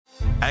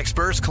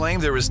Experts claim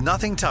there is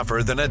nothing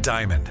tougher than a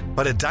diamond.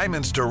 But at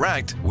Diamonds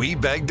Direct, we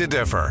beg to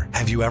differ.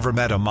 Have you ever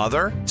met a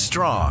mother?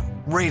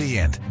 Strong,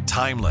 radiant,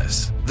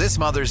 timeless. This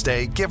Mother's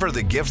Day, give her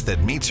the gift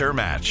that meets her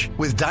match.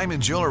 With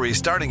diamond jewelry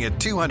starting at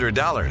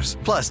 $200.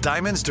 Plus,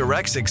 Diamonds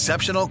Direct's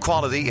exceptional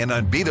quality and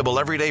unbeatable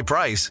everyday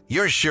price,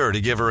 you're sure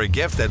to give her a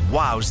gift that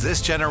wows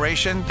this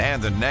generation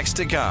and the next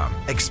to come.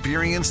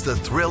 Experience the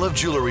thrill of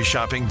jewelry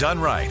shopping done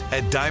right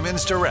at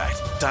Diamonds Direct.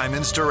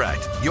 Diamonds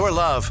Direct. Your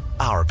love,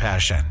 our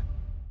passion.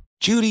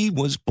 Judy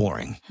was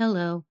boring.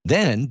 Hello.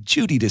 Then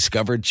Judy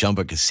discovered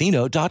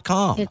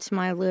ChumbaCasino.com. It's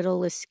my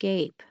little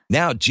escape.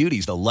 Now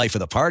Judy's the life of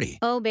the party.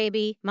 Oh,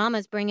 baby,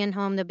 mama's bringing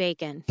home the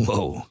bacon.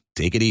 Whoa,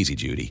 take it easy,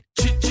 Judy.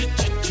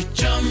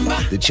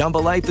 The Chumba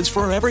life is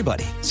for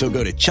everybody. So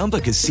go to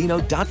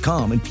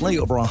ChumbaCasino.com and play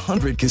over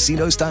 100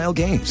 casino-style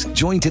games.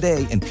 Join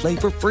today and play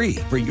for free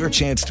for your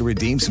chance to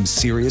redeem some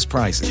serious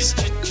prizes.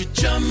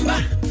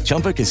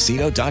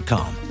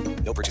 ChumbaCasino.com.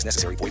 No purchase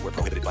necessary. Void where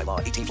prohibited by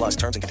law. 18 plus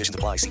terms and conditions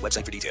apply. See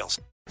website for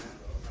details.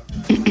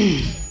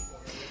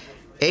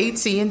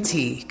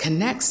 AT&T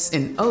connects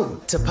an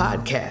ode to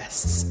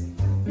podcasts.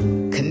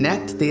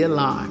 Connect the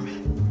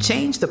alarm.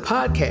 Change the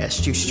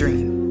podcast you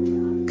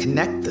stream.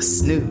 Connect the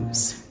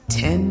snooze.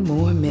 10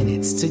 more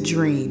minutes to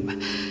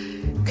dream.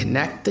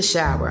 Connect the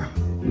shower.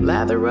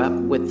 Lather up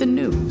with the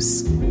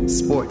news.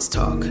 Sports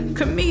talk,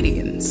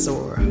 comedians,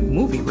 or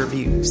movie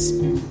reviews.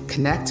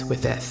 Connect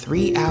with that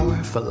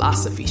 3-hour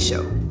philosophy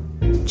show.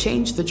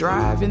 Change the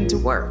drive into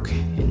work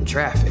in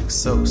traffic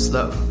so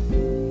slow.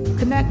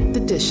 Connect the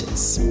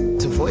dishes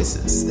to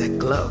voices that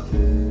glow.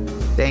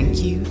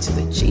 Thank you to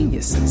the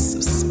geniuses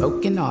of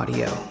spoken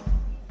audio.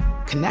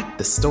 Connect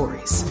the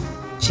stories.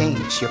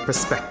 Change your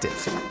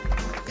perspective.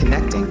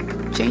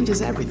 Connecting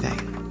changes everything.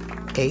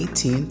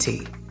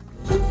 AT&T.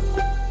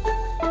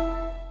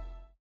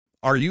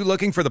 Are you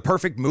looking for the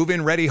perfect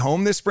move-in ready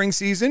home this spring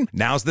season?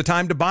 Now's the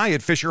time to buy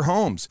at Fisher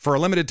Homes. For a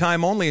limited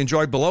time only,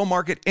 enjoy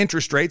below-market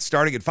interest rates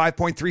starting at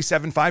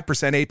 5.375%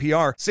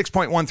 APR,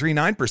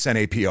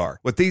 6.139% APR.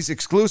 With these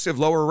exclusive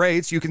lower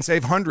rates, you can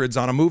save hundreds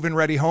on a move-in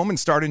ready home and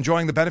start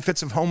enjoying the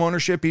benefits of home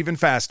ownership even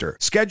faster.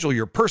 Schedule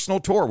your personal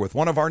tour with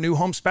one of our new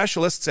home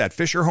specialists at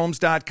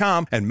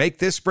FisherHomes.com and make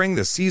this spring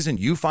the season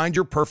you find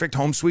your perfect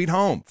home sweet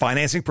home.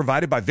 Financing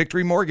provided by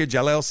Victory Mortgage,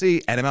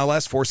 LLC,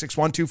 NMLS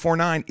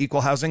 461249,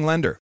 Equal Housing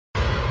Lender.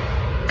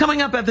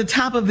 Coming up at the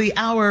top of the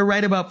hour,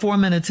 right about 4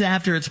 minutes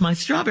after, it's my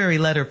strawberry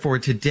letter for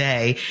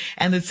today.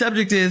 And the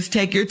subject is,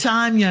 take your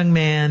time, young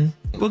man.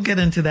 We'll get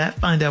into that,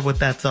 find out what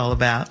that's all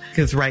about.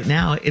 Because right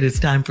now, it is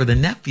time for the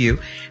nephew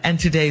and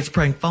today's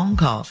prank phone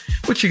call.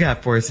 What you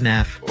got for us,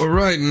 Neff? Well,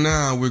 right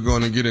now, we're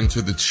going to get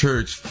into the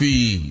church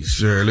thieves,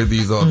 Shirley.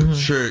 These are the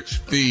church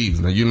thieves.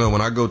 Now, you know,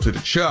 when I go to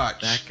the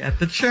church. Back at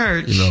the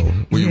church. You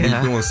know, we be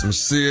doing some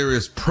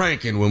serious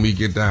pranking when we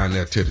get down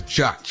there to the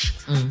church.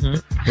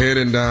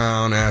 Heading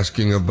down,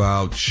 asking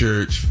about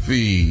church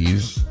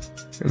fees.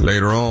 And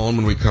later on,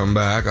 when we come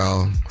back,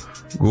 I'll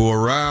go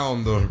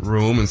around the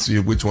room and see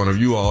which one of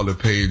you all have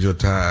paid your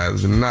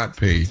tithes and not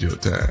paid your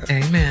tithes.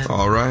 Amen.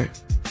 All right?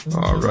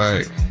 All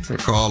right.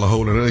 Carla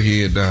holding her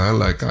head down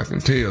like I can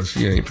tell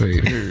she ain't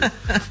paid hers.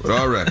 But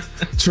all right.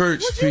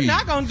 Church what fees. What you're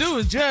not going to do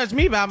is judge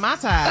me by my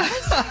tithes.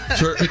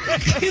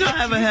 He don't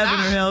have a heaven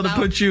or hell to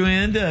put you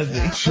in, does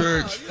he?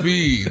 Church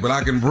fees. But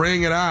I can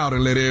bring it out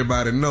and let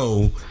everybody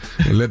know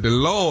and let the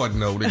Lord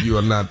know that you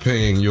are not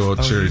paying your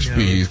church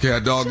fees.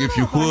 Cat dog, if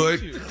you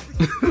would.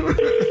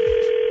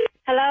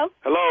 Hello?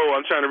 Hello,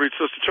 I'm trying to reach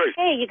Sister Tracy.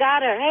 Hey, you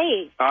got her.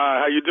 Hey.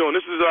 How you doing?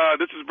 This is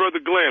Brother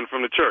Glenn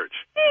from the church.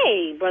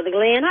 Hey, Brother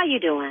Glenn, how you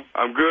doing?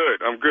 I'm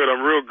good. I'm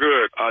real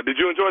good. Did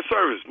you enjoy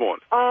service this morning?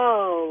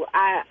 Oh,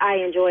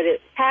 I enjoyed it.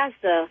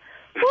 Pastor,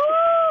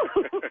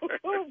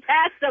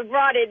 Pastor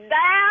brought it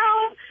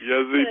down.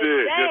 Yes, he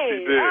did. Yes,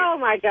 he did. Oh,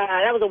 my God.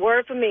 That was a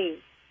word for me.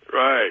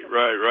 Right.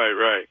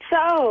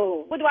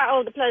 So, what do I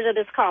owe the pleasure of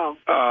this call?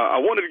 I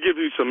wanted to give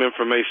you some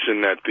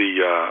information that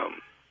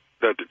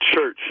the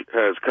church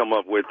has come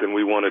up with, and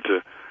we wanted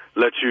to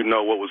let you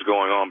know what was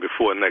going on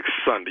before next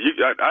Sunday.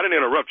 I didn't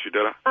interrupt you,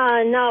 did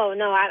I? No.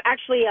 I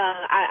actually,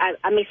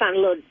 I may sound a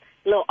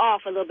little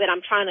off a little bit.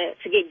 I'm trying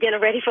to get dinner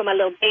ready for my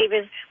little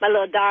babies, my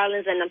little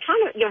darlings, and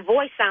your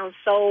voice sounds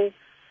so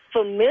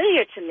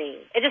familiar to me.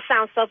 It just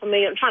sounds so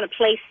familiar. I'm trying to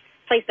place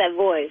that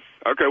voice.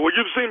 Okay, well,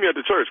 you've seen me at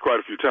the church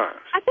quite a few times.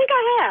 I think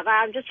I have.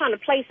 I'm just trying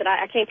to place it.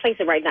 I can't place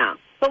it right now.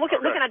 But what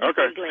can I do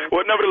for you, Glenn?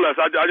 Well, nevertheless,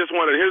 I just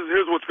wanted,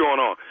 here's what's going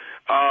on.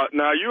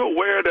 Now, are you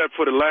aware that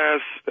for the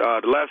last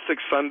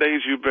 6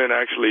 Sundays you've been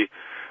actually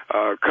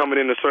coming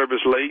into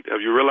service late?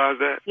 Have you realized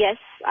that? Yes,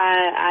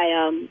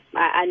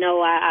 I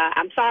know.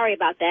 I'm sorry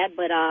about that,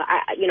 but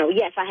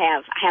yes, I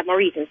have. I have my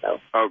reasons, though.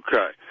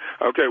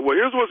 Okay. Well,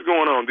 here's what's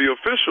going on. The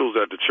officials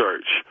at the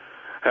church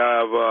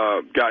have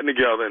gotten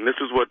together, and this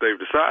is what they've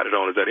decided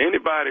on: is that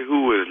anybody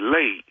who is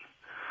late,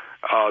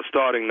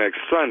 starting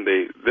next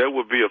Sunday, there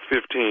will be a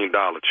 $15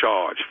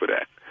 charge for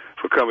that,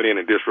 for coming in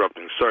and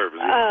disrupting service.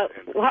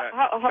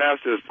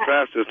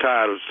 Pastor's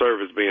tired of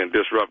service being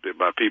disrupted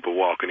by people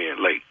walking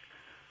in late.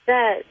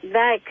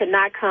 That could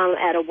not come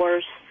at a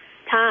worse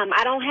time.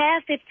 I don't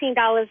have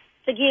 $15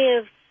 to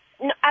give.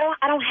 No,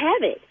 I don't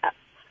have it.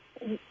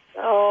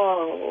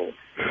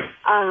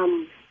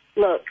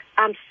 Look,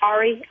 I'm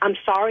sorry. I'm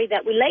sorry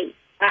that we're late.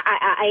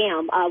 I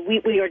am.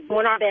 We are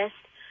doing our best.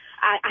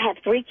 I have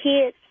 3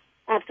 kids.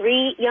 I have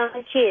 3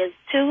 young kids,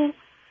 2,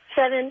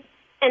 7,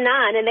 and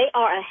 9, and they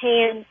are a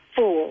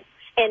handful.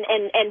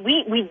 And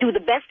we do the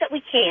best that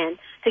we can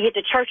to get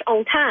to church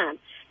on time.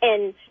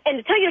 And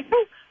to tell you the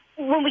truth,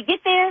 when we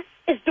get there,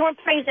 it's during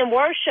praise and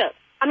worship.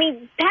 I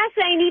mean,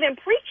 Pastor ain't even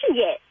preaching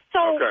yet.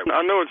 So okay,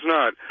 I know it's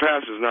not,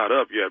 Pastor's not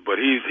up yet, but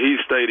he's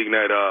stating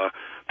that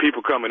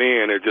people coming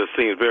in, it just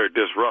seems very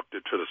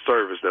disruptive to the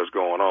service that's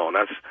going on.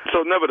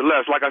 So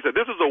nevertheless, like I said,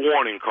 this is a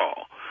warning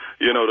call,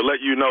 to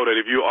let you know that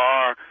if you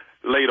are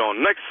late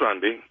on next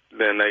Sunday,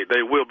 then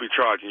they will be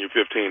charging you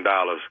 $15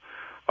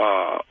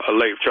 a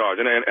late charge,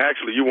 and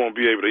actually you won't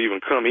be able to even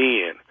come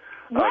in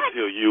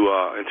until you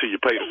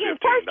pay the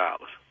 $15.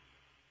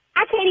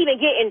 I can't even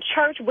get in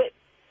church with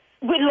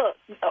look.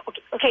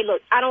 Okay,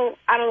 look, I don't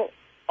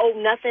owe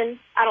nothing.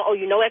 I don't owe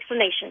you no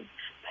explanation.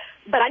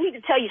 But I need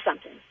to tell you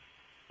something.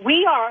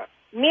 Me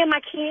and my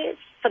kids,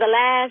 for the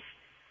last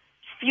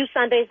few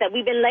Sundays that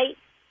we've been late,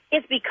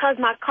 it's because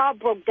my car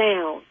broke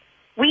down.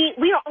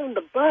 We are on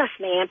the bus,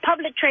 man,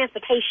 public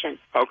transportation.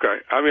 Okay.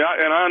 I mean,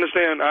 I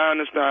understand. I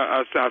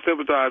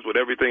sympathize with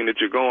everything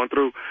that you're going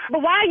through.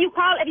 But why are you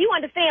calling? If you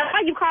understand, why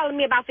are you calling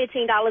me about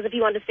 $15 if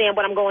you understand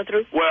what I'm going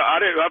through? Well,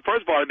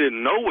 first of all, I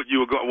didn't know what you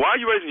were going. Why are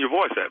you raising your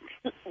voice at me?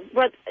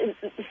 Why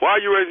are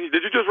you raising?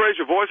 Did you just raise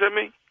your voice at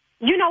me?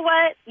 You know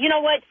what?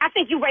 I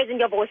think you're raising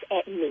your voice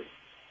at me.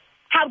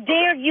 How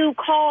dare you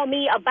call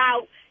me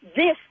about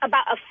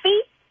a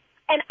fee?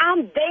 And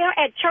I'm there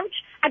at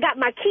church. I got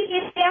my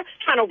kids there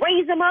trying to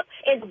raise them up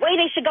in the way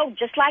they should go,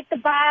 just like the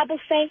Bible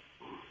say.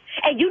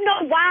 And you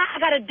know why I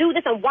got to do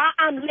this and why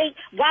I'm late,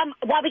 why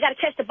we got to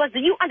catch the bus. Do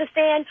you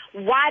understand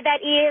why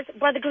that is,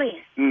 Brother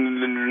Glenn?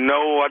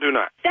 No, I do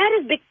not. That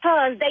is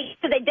because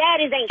their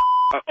daddies ain't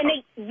and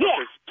they,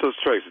 yeah. So,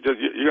 Tracy,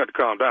 you got to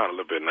calm down a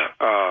little bit now.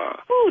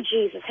 Oh,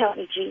 Jesus, help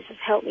me, Jesus,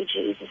 help me,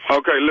 Jesus.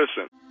 Okay,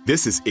 listen.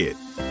 This is it.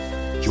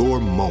 Your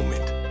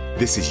moment.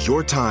 This is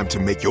your time to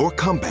make your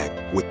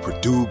comeback with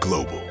Purdue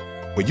Global.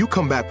 When you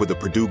come back with a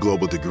Purdue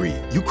Global degree,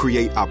 you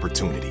create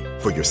opportunity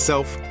for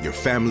yourself, your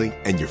family,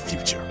 and your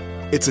future.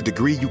 It's a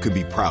degree you can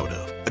be proud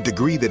of, a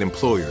degree that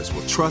employers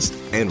will trust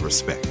and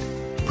respect.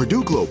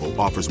 Purdue Global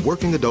offers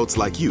working adults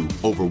like you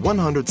over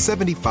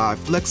 175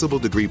 flexible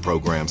degree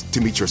programs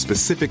to meet your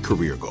specific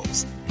career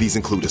goals. These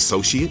include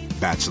associate,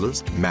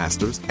 bachelor's,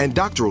 master's, and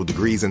doctoral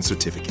degrees and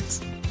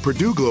certificates.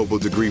 Purdue Global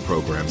degree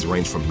programs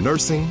range from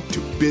nursing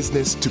to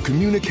business to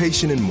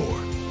communication and more.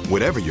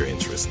 Whatever your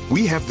interest,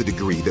 we have the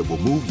degree that will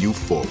move you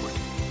forward.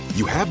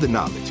 You have the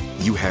knowledge,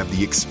 you have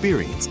the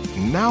experience.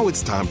 Now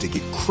it's time to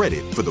get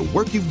credit for the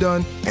work you've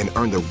done and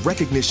earn the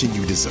recognition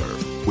you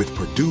deserve with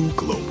Purdue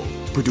Global,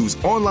 Purdue's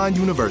online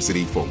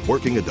university for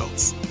working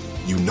adults.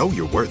 You know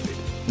you're worth it.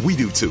 We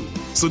do too.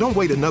 So don't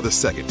wait another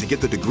second to get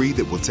the degree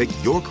that will take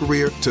your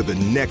career to the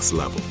next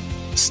level.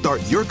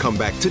 Start your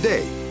comeback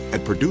today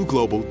at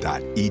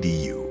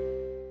purdueglobal.edu.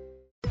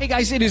 Hey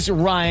guys, it is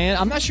Ryan.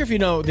 I'm not sure if you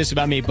know this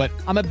about me, but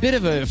I'm a bit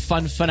of a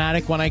fun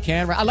fanatic when I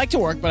can. I like to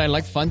work, but I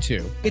like fun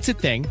too. It's a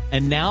thing.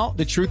 And now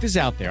the truth is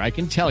out there. I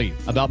can tell you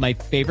about my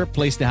favorite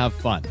place to have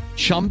fun.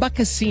 Chumba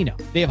Casino.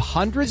 They have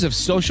hundreds of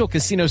social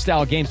casino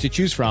style games to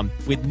choose from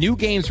with new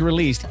games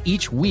released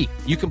each week.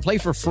 You can play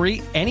for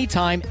free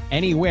anytime,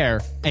 anywhere.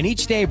 And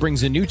each day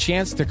brings a new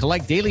chance to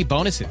collect daily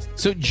bonuses.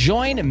 So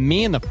join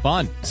me in the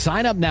fun.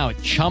 Sign up now at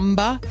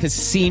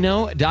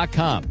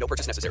ChumbaCasino.com. No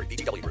purchase necessary.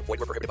 VGW Group. Void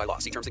where prohibited by law.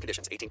 See terms and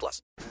conditions.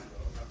 18+.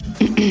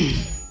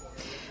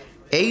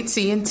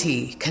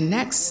 AT&T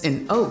connects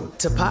an ode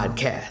to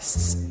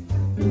podcasts.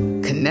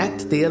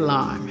 Connect the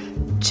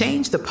alarm.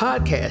 Change the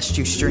podcast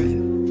you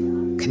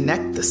stream.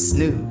 Connect the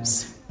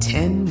snooze.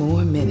 10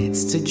 more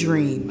minutes to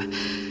dream.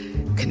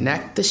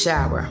 Connect the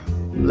shower.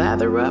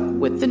 Lather up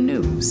with the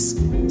news,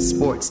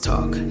 sports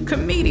talk,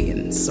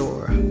 comedians,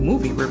 or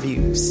movie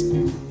reviews.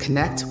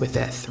 Connect with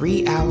that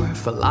 3-hour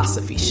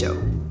philosophy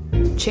show.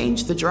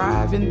 Change the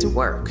drive into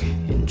work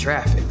in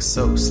traffic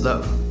so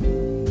slow.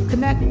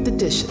 Connect the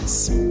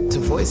dishes to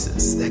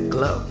voices that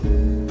glow.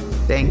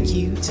 Thank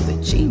you to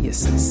the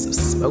geniuses of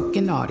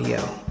spoken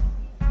audio.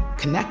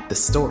 Connect the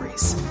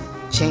stories.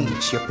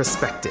 Change your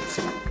perspective.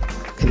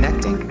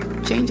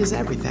 Connecting changes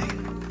everything.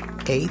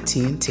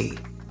 AT&T.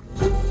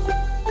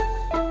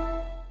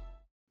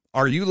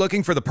 Are you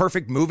looking for the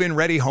perfect move-in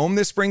ready home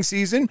this spring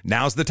season?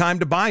 Now's the time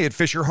to buy at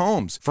Fisher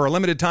Homes. For a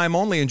limited time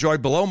only, enjoy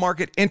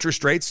below-market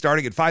interest rates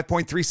starting at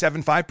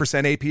 5.375%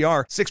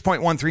 APR,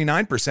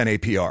 6.139%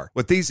 APR.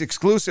 With these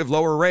exclusive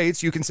lower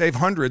rates, you can save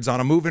hundreds on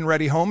a move-in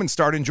ready home and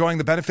start enjoying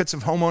the benefits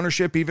of home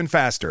ownership even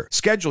faster.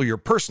 Schedule your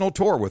personal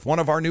tour with one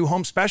of our new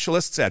home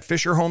specialists at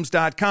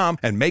FisherHomes.com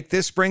and make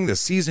this spring the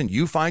season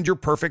you find your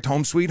perfect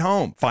home sweet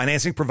home.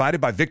 Financing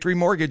provided by Victory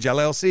Mortgage,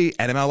 LLC,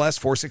 NMLS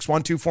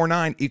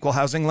 461249, Equal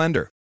Housing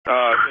Lender.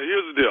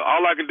 Here's the deal.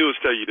 All I can do is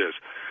tell you this.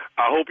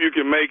 I hope you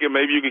can make it.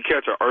 Maybe you can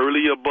catch an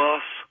earlier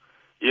bus,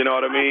 You know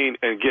what I mean?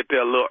 And get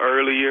there a little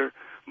earlier.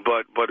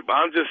 But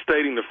I'm just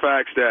stating the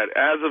facts that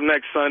as of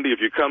next Sunday, if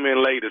you come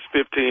in late, it's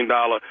 $15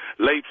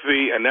 late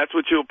fee, and that's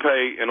what you'll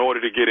pay in order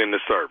to get in the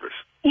service.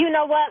 You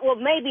know what? Well,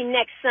 maybe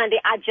next Sunday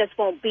I just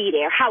won't be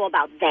there. How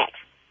about that?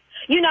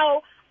 You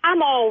know,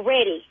 I'm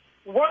already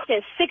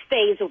working 6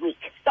 days a week.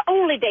 The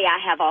only day I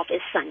have off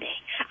is Sunday.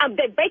 I'm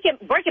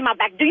breaking my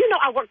back. Do you know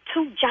I work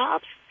 2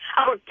 jobs?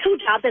 I work 2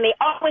 jobs, and they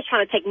always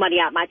trying to take money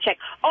out of my check,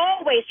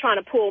 always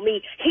trying to pull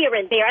me here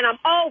and there, and I'm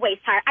always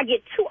tired. I get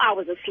 2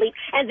 hours of sleep,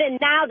 and then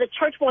now the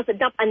church wants to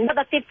dump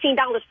another $15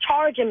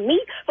 charging me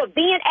for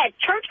being at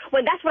church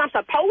when that's what I'm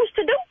supposed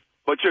to do?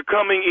 But you're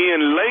coming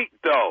in late,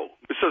 though,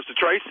 Sister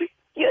Tracy.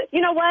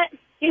 You know what?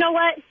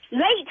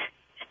 Late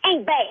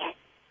ain't bad,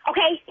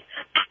 okay?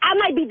 I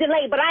might be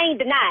delayed, but I ain't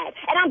denied,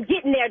 and I'm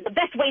getting there the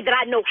best way that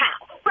I know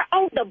how. We're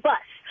on the bus.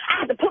 I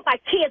have to put my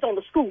kids on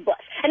the school bus.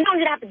 And not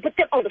only do I have to put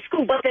them on the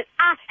school bus, then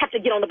I have to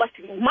get on the bus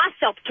to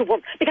myself to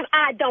work because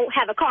I don't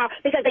have a car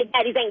because their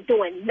daddies ain't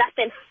doing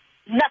nothing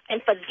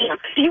for them.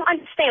 Do you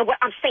understand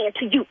what I'm saying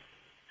to you?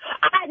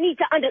 I need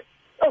to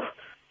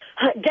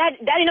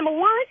Daddy number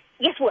 1,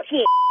 guess what?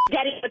 He ain't.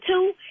 Daddy number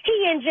 2, he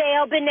in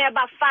jail, been there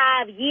about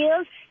 5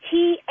 years.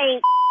 He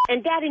ain't.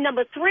 And daddy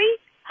number 3,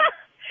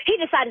 he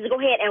decided to go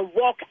ahead and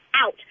walk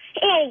out.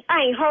 I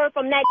ain't heard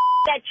from that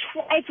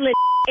trifling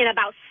in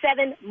about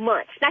 7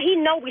 months. Now, he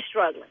know we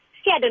struggling.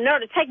 He had the nerve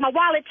to take my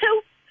wallet,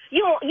 too.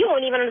 You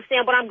don't even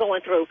understand what I'm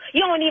going through.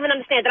 You don't even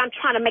understand that I'm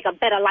trying to make a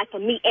better life for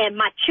me and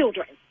my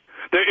children.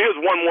 There is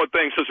one more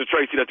thing, Sister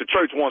Tracy, that the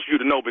church wants you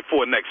to know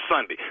before next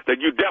Sunday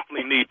that you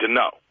definitely need to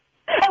know.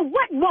 And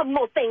what one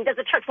more thing does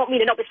the church want me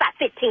to know besides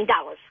 $15?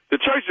 The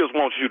church just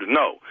wants you to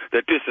know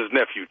that this is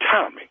Nephew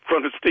Tommy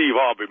from the Steve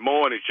Harvey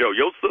Morning Show.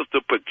 Your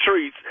sister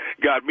Patrice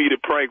got me to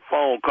prank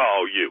phone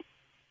call you.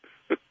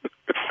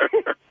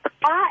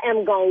 I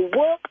am going to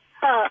whoop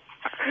her.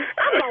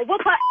 I'm going to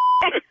whoop her.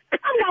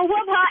 I'm going to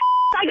whoop her.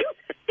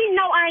 You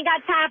know I ain't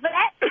got time for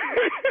that.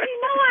 You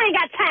know I ain't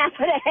got time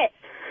for that.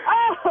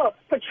 Oh,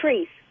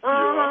 Patrice.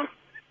 Uh-huh.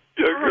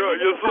 Yeah, girl,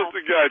 your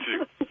sister got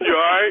you. You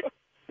all right?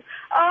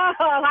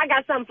 Oh, I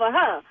got something for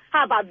her.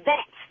 How about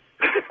that?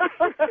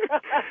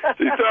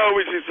 She told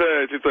me, she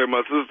said,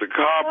 my sister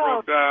car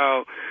broke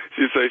down.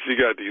 She said she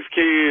got these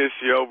kids.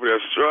 She over there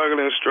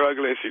struggling.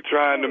 She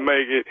trying to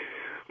make it.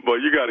 But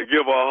you got to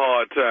give her a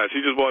hard time. She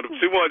wanted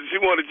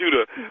you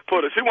to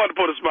put a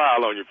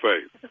smile on your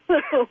face.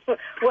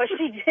 Well,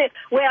 she did.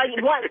 Well,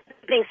 one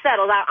thing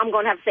settled. I'm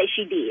going to have to say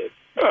she did.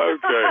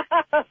 Okay.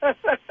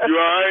 You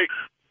all right?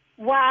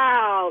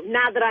 Wow.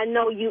 Now that I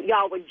know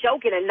y'all were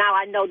joking, and now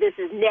I know this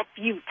is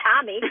Nephew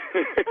Tommy.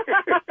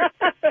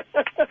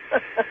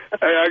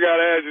 Hey, I got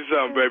to ask you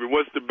something, baby.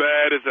 What's the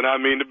baddest, and I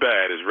mean the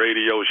baddest,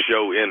 radio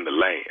show in the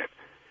land?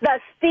 The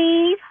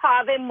Steve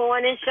Harvey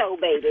Morning Show,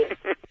 baby.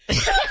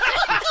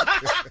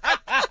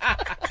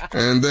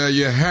 And there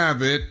you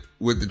have it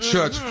with the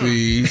church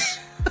fees.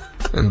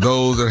 And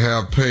those that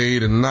have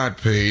paid and not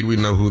paid, we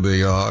know who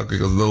they are,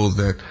 because those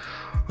that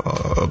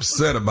are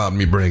upset about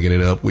me bringing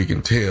it up, we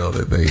can tell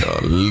that they are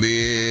a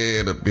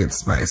little bit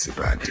spicy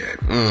about that.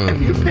 Have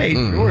you paid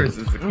yours?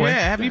 Is the question.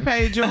 Yeah, have you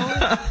paid yours?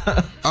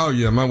 Oh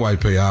yeah, my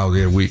wife pay all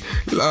every week.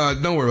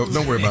 Don't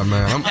worry about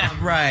mine.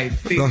 Right.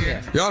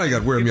 Y'all ain't got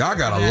to worry about me. I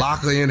got a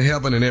locker in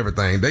heaven and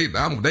everything. They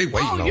waiting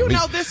on me. You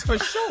know this for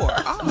sure.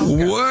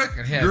 What?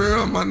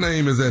 Girl, my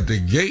name is at the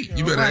gate.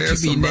 You better ask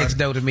somebody. Be next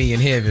door to me in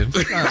heaven.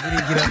 We didn't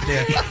get up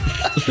there.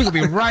 We're going to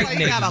be right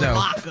next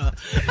door.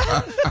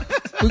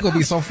 We're going to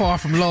be so far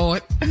from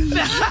Lord.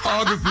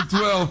 August the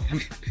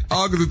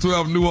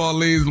 12th, New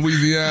Orleans,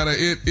 Louisiana.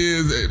 It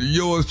is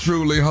yours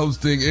truly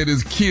hosting. It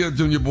is Kia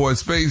Junior Boy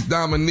Space,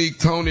 Dominique,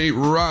 Tony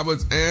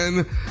Roberts,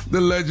 and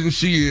the legend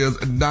she is,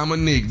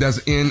 Dominique. That's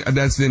in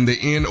the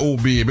NO,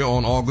 baby,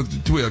 on August the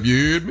 12th.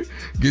 You heard me?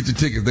 Get your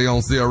tickets. They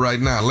on sale right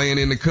now. Laying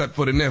in the cut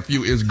for the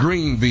nephew is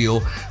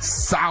Greenville,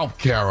 South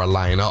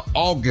Carolina,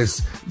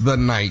 August the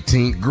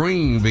 19th.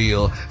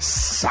 Greenville,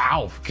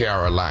 South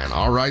Carolina.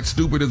 All right,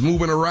 Stupid is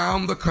moving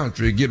around the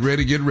country. Get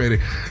ready.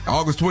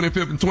 August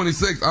 25th and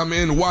 26th, I'm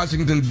in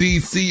Washington,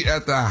 D.C.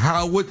 at the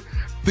Howard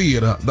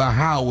Theater.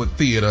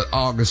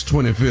 August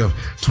 25th,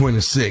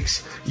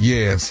 26th.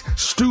 Yes,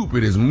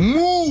 Stupid is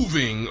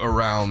moving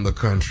around the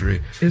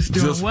country. It's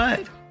doing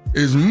what?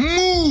 Is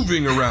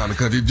moving around the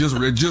country. It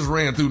just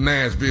ran through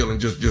Nashville and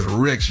just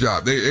wrecked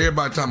shop.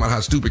 Everybody talking about how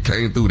Stupid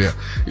came through there.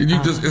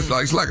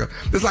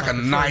 It's like a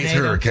nice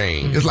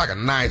hurricane. It's like a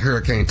nice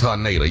hurricane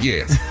tornado.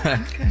 Yes.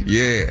 Okay.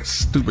 Yes.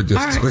 Stupid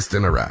just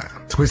twisting around.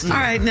 All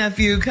right,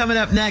 nephew. Coming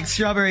up next,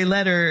 Strawberry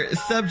Letter.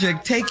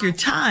 Subject: take your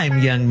time,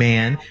 young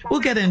man. We'll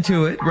get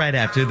into it right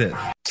after this.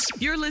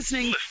 You're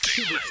listening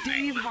to the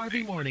Steve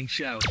Harvey Morning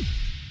Show.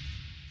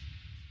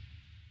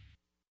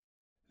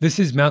 This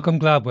is Malcolm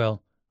Gladwell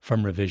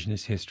from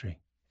Revisionist History.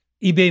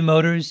 eBay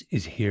Motors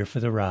is here for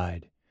the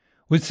ride.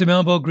 With some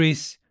elbow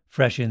grease,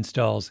 fresh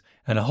installs,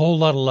 and a whole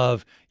lot of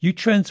love, you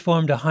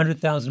transformed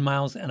 100,000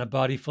 miles and a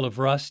body full of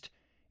rust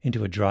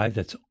into a drive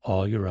that's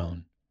all your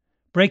own.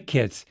 Brake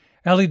kits,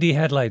 LED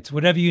headlights,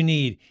 whatever you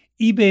need,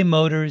 eBay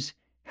Motors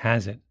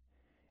has it.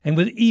 And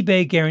with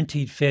eBay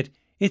Guaranteed Fit,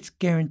 it's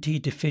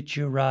guaranteed to fit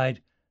your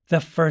ride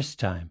the first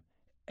time,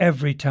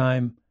 every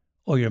time,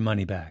 or your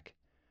money back.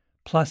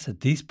 Plus,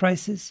 at these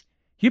prices,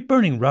 you're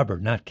burning rubber,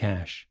 not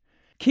cash.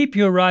 Keep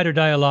your ride or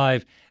die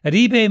alive at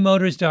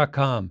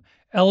ebaymotors.com.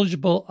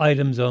 Eligible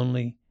items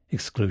only.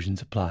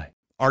 Exclusions apply.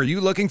 Are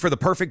you looking for the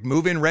perfect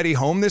move-in ready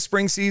home this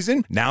spring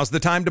season? Now's the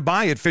time to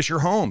buy at Fisher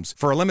Homes.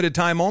 For a limited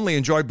time only,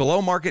 enjoy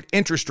below-market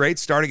interest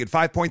rates starting at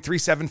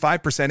 5.375%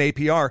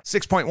 APR,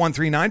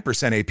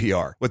 6.139%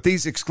 APR. With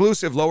these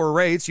exclusive lower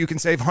rates, you can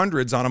save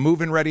hundreds on a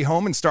move-in ready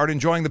home and start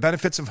enjoying the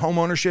benefits of home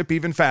ownership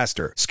even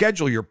faster.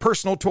 Schedule your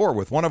personal tour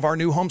with one of our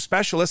new home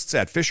specialists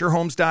at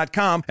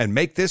FisherHomes.com and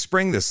make this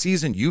spring the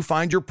season you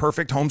find your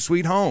perfect home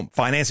sweet home.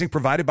 Financing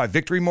provided by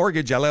Victory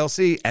Mortgage,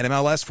 LLC,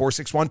 NMLS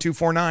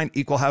 461249,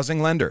 Equal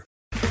Housing Lender.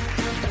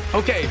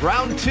 Okay,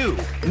 round two.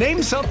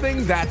 Name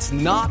something that's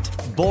not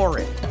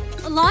boring.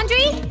 A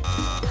laundry?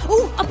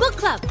 Ooh, a book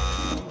club.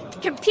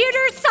 Computer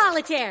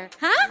solitaire,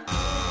 huh?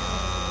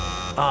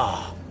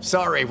 Ah,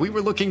 sorry, we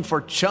were looking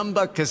for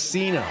Chumba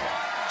Casino.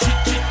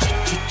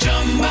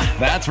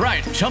 That's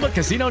right,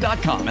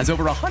 ChumbaCasino.com has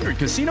over 100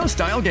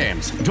 casino-style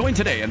games. Join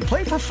today and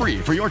play for free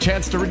for your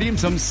chance to redeem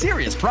some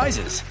serious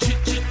prizes.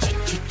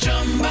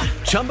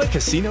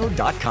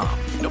 ChumbaCasino.com.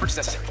 No purchase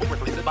necessary. Void where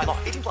prohibited by law.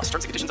 18+. Terms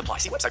and conditions apply.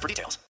 See website for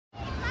details.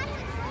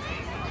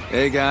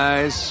 Hey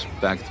guys,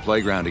 back at the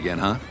playground again,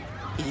 huh?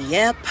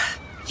 Yep.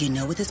 You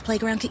know what this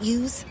playground could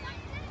use?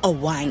 A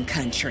wine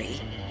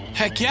country.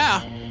 Heck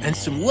yeah, and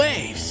some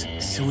waves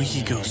so we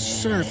could go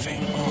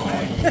surfing. Oh,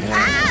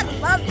 yeah.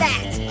 Love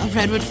that. A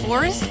redwood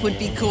forest would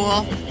be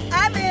cool.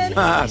 I'm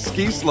in.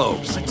 Ski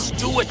slopes. Let's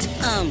do it.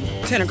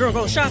 Can a girl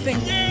go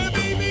shopping? Yeah,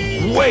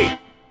 baby. Wait.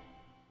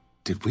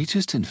 Did we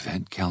just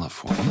invent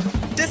California?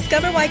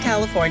 Discover why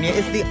California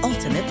is the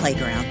ultimate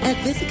playground at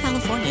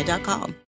visitcalifornia.com.